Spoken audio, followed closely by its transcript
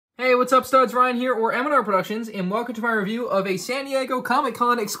Hey, what's up, studs? Ryan here, or MandRproductions, and welcome to my review of a San Diego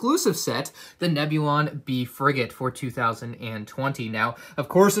Comic-Con exclusive set, the NEBULON-B Frigate for 2020. Now, of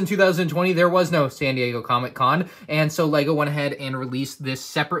course, in 2020, there was no San Diego Comic-Con, and so LEGO went ahead and released this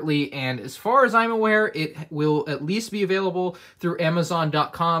separately, and as far as I'm aware, it will at least be available through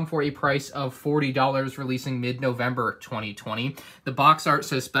Amazon.com for a price of $40, releasing mid-November 2020. The box art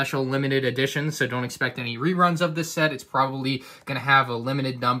says special limited edition, so don't expect any reruns of this set. It's probably going to have a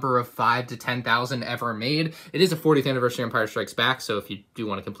limited number of 5,000 to 10,000 ever made. It is a 40th anniversary Empire Strikes Back, so if you do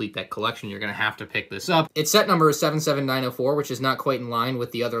want to complete that collection, you're going to have to pick this up. Its set number is 77904, which is not quite in line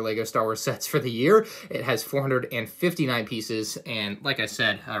with the other LEGO Star Wars sets for the year. It has 459 pieces, and like I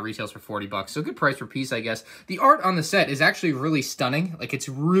said, retails for 40 bucks, so good price per piece, I guess. The art on the set is actually really stunning. Like, it's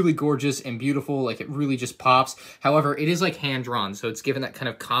really gorgeous and beautiful. Like, it really just pops. However, it is like hand-drawn, so it's given that kind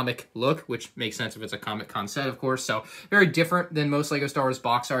of comic look, which makes sense if it's a Comic-Con set, of course, so very different than most LEGO Star Wars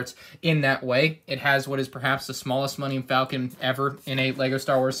box arts in that way. It has what is perhaps the smallest Millennium Falcon ever in a LEGO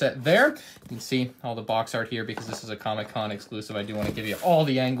Star Wars set there. You can see all the box art here because this is a Comic-Con exclusive. I do want to give you all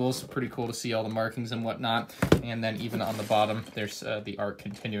the angles. Pretty cool to see all the markings and whatnot. And then even on the bottom, there's the art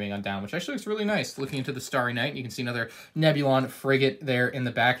continuing on down, which actually looks really nice. Looking into the Starry Night, you can see another Nebulon frigate there in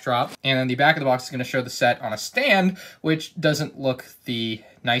the backdrop. And then the back of the box is going to show the set on a stand, which doesn't look the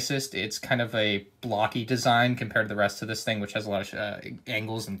nicest. It's kind of a blocky design compared to the rest of this thing, which has a lot of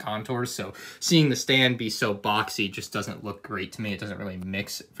angles and contours. So seeing the stand be so boxy just doesn't look great to me. It doesn't really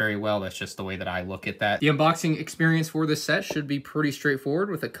mix very well. That's just the way that I look at that. The unboxing experience for this set should be pretty straightforward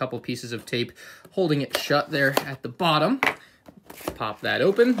with a couple pieces of tape holding it shut there at the bottom. Pop that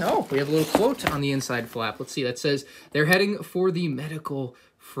open. Oh, we have a little quote on the inside flap. Let's see. That says, "They're heading for the medical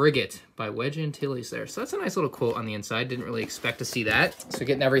frigate," by Wedge Antilles there. So that's a nice little quote on the inside. Didn't really expect to see that. So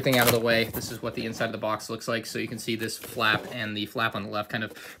getting everything out of the way, this is what the inside of the box looks like. So you can see this flap and the flap on the left kind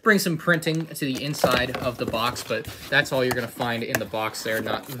of bring some printing to the inside of the box, but that's all you're going to find in the box there.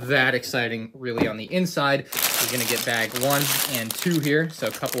 Not that exciting really on the inside. You're going to get bag 1 and 2 here. So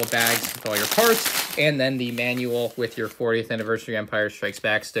a couple of bags with all your parts, and then the manual with your 40th anniversary Empire Strikes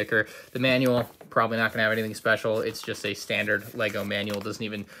Back sticker. The manual, probably not going to have anything special. It's just a standard LEGO manual. Doesn't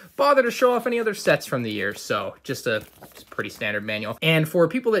even bother to show off any other sets from the year, so just a pretty standard manual. And for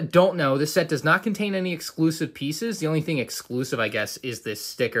people that don't know, this set does not contain any exclusive pieces. The only thing exclusive, I guess, is this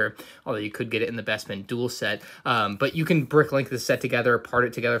sticker, although you could get it in the Best Men dual set. But you can bricklink this set together, part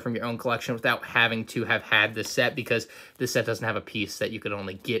it together from your own collection without having to have had this set, because this set doesn't have a piece that you could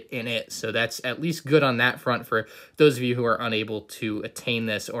only get in it. So that's at least good on that front for those of you who are unable to attain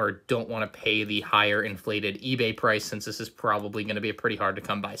this or don't want to pay the higher inflated eBay price, since this is probably going to be a pretty hard to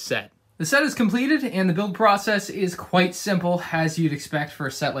come by set. The set is completed, and the build process is quite simple, as you'd expect for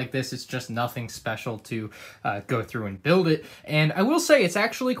a set like this. It's just nothing special to go through and build it. And I will say it's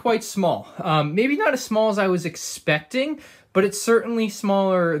actually quite small. Maybe not as small as I was expecting, but it's certainly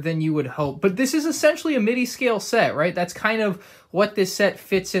smaller than you would hope. But this is essentially a midi-scale set, right? That's kind of what this set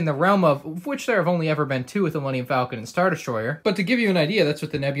fits in the realm of which there have only ever been 2 with the Millennium Falcon and Star Destroyer. But to give you an idea, that's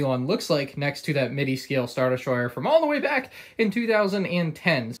what the Nebulon looks like next to that midi-scale Star Destroyer from all the way back in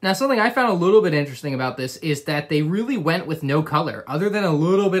 2010. Now, something I found a little bit interesting about this is that they really went with no color. Other than a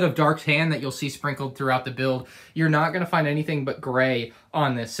little bit of dark tan that you'll see sprinkled throughout the build, you're not going to find anything but gray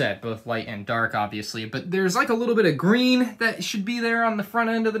on this set, both light and dark, obviously. But there's like a little bit of green that should be there on the front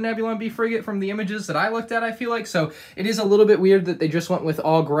end of the NEBULON-B frigate from the images that I looked at, I feel like. So it is a little bit weird that they just went with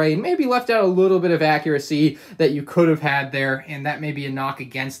all gray and maybe left out a little bit of accuracy that you could have had there, and that may be a knock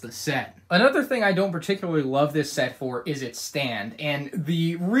against the set. Another thing I don't particularly love this set for is its stand, and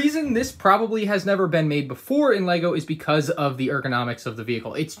the reason this probably has never been made before in LEGO is because of the ergonomics of the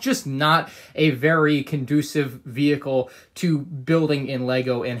vehicle. It's just not a very conducive vehicle to building in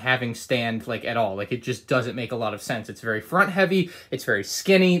LEGO and having stand like at all. Like, it just doesn't make a lot of sense. It's very front heavy, it's very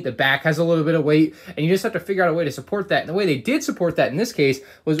skinny, the back has a little bit of weight, and you just have to figure out a way to support that. And the way they did support that in this case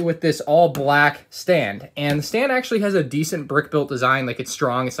was with this all black stand. And the stand actually has a decent brick built design. Like, it's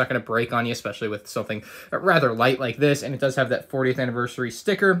strong, it's not going to break on you, especially with something rather light like this. And it does have that 40th anniversary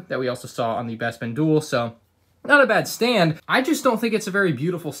sticker that we also saw on the Best Men dual, so not a bad stand. I just don't think it's a very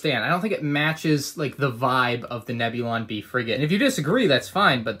beautiful stand. I don't think it matches like the vibe of the NEBULON-B frigate. And if you disagree, that's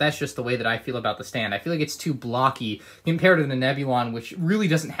fine, but that's just the way that I feel about the stand. I feel like it's too blocky compared to the Nebulon, which really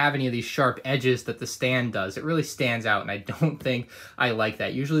doesn't have any of these sharp edges that the stand does. It really stands out, and I don't think I like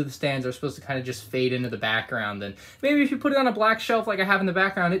that. Usually the stands are supposed to kind of just fade into the background, and maybe if you put it on a black shelf like I have in the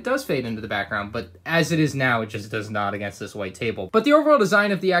background, it does fade into the background, but as it is now, it just does not against this white table. But the overall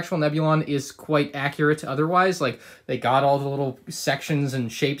design of the actual Nebulon is quite accurate otherwise. size. Like, they got all the little sections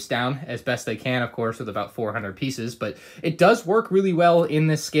and shapes down as best they can, of course, with about 400 pieces, but it does work really well in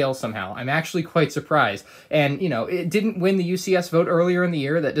this scale somehow. I'm actually quite surprised. And, you know, it didn't win the UCS vote earlier in the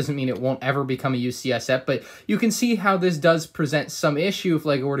year. That doesn't mean it won't ever become a UCS set, but you can see how this does present some issue if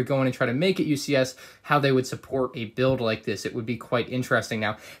LEGO were to go in and try to make it UCS, how they would support a build like this. It would be quite interesting.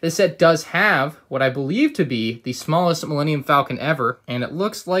 Now, this set does have what I believe to be the smallest Millennium Falcon ever, and it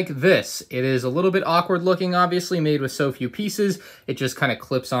looks like this. It is a little bit awkward looking, obviously, made with so few pieces. It just kind of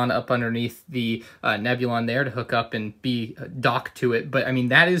clips on up underneath the Nebulon there to hook up and be docked to it. But, I mean,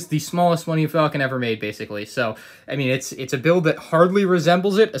 that is the smallest Millennium Falcon ever made, basically. So, I mean, it's a build that hardly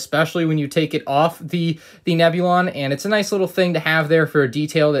resembles it, especially when you take it off the Nebulon, and it's a nice little thing to have there for a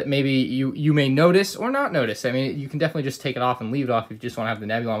detail that maybe you may notice or not notice. I mean, you can definitely just take it off and leave it off if you just want to have the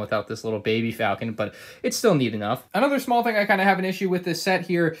Nebulon without this little baby Falcon, but it's still neat enough. Another small thing I kind of have an issue with this set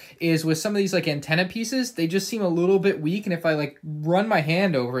here is with some of these like antenna pieces, they just seem a little bit weak, and if I like run my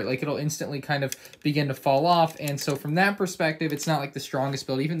hand over it, like it'll instantly kind of begin to fall off. And so from that perspective, it's not like the strongest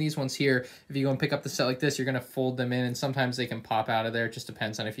build. Even these ones here, if you go and pick up the set like this, you're going to fold them in, and sometimes they can pop out of there. It just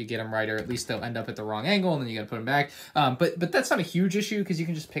depends on if you get them right, or at least they'll end up at the wrong angle, and then you got to put them back. But that's not a huge issue because you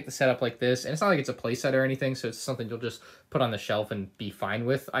can just pick the set up like this, and it's not like it's a play set or anything, so it's something you'll just put on the shelf and be fine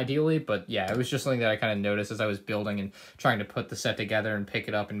with, ideally. But yeah, it was just something that I kind of noticed as I was building and trying to put the set together and pick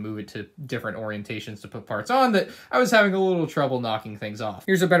it up and move it to different orientations to put parts on, that I was having a little trouble knocking things off.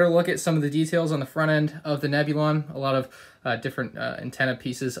 Here's a better look at some of the details on the front end of the Nebulon. A lot of different antenna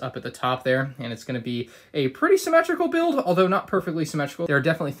pieces up at the top there, and it's going to be a pretty symmetrical build, although not perfectly symmetrical. There are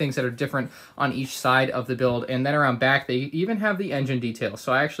definitely things that are different on each side of the build, and then around back they even have the engine detail,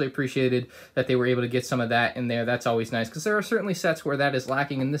 so I actually appreciated that they were able to get some of that in there. That's always nice, because there are certainly sets where that is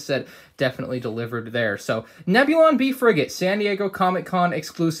lacking, and this set definitely delivered there. So Nebulon-B Frigate, San Diego Comic-Con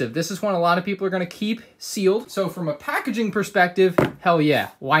exclusive. This is one a lot of people are going to keep sealed, so from a packaging perspective, hell yeah,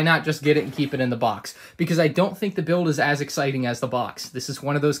 why not just get it and keep it in the box? Because I don't think the build is as exciting as the box. This is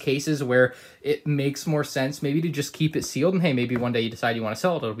one of those cases where it makes more sense maybe to just keep it sealed, and hey, maybe one day you decide you want to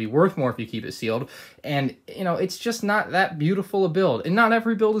sell it. It'll be worth more if you keep it sealed. And, you know, it's just not that beautiful a build. And not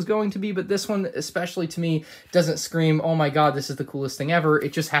every build is going to be, but this one, especially to me, doesn't scream, oh my god, this is the coolest thing ever.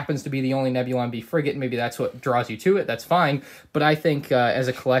 It just happens to be the only Nebulon-B Frigate, and maybe that's what draws you to it. That's fine. But I think as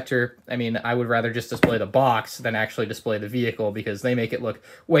a collector, I mean, I would rather just display the box than actually display the vehicle, because they make it look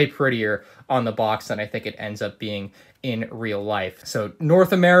way prettier on the box than I think it ends up being in real life. So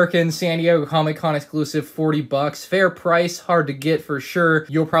North American San Diego Comic-Con exclusive, 40 bucks. Fair price, hard to get for sure.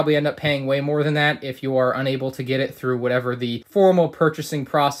 You'll probably end up paying way more than that if you are unable to get it through whatever the formal purchasing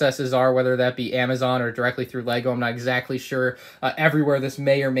processes are, whether that be Amazon or directly through LEGO. I'm not exactly sure. Everywhere this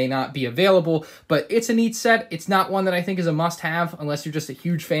may or may not be available, but it's a neat set. It's not one that I think is a must-have unless you're just a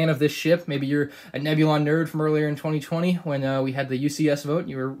huge fan of this ship. Maybe you're a Nebulon nerd from earlier in 2020 when we had the UCS vote.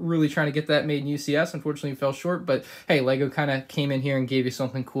 You were really trying to get that made in UCS. Unfortunately, you fell short, but hey, LEGO kind of came in here and gave you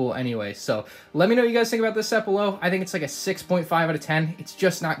something cool anyway. So let me know what you guys think about this set below. I think it's like a 6.5 out of 10. It's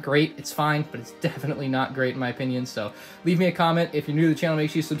just not great. It's fine, but it's definitely not great in my opinion. So leave me a comment. If you're new to the channel,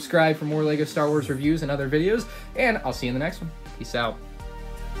 make sure you subscribe for more LEGO Star Wars reviews and other videos, and I'll see you in the next one. Peace out.